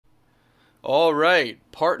Alright,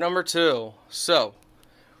 part number 2. So,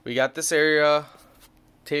 we got this area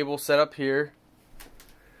table set up here.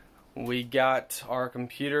 We got our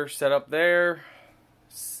computer set up there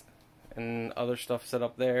and other stuff set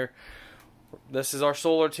up there. This is our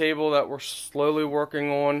solar table that we're slowly working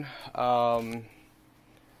on.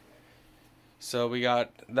 So we got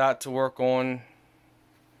that to work on.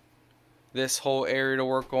 This whole area to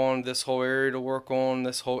work on. This whole area to work on.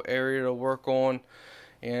 This whole area to work on.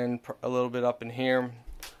 And a little bit up in here.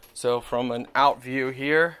 So from an out view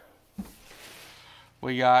here,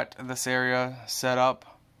 we got this area set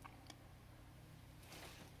up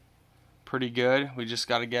pretty good. We just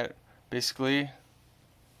got to get basically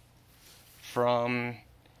from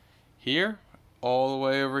here all the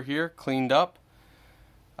way over here cleaned up.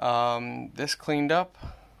 This cleaned up.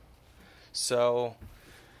 So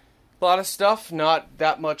a lot of stuff, not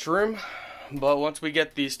that much room, but once we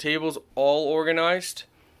get these tables all organized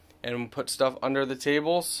and put stuff under the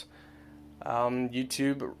tables,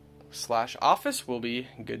 YouTube/office will be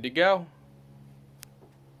good to go.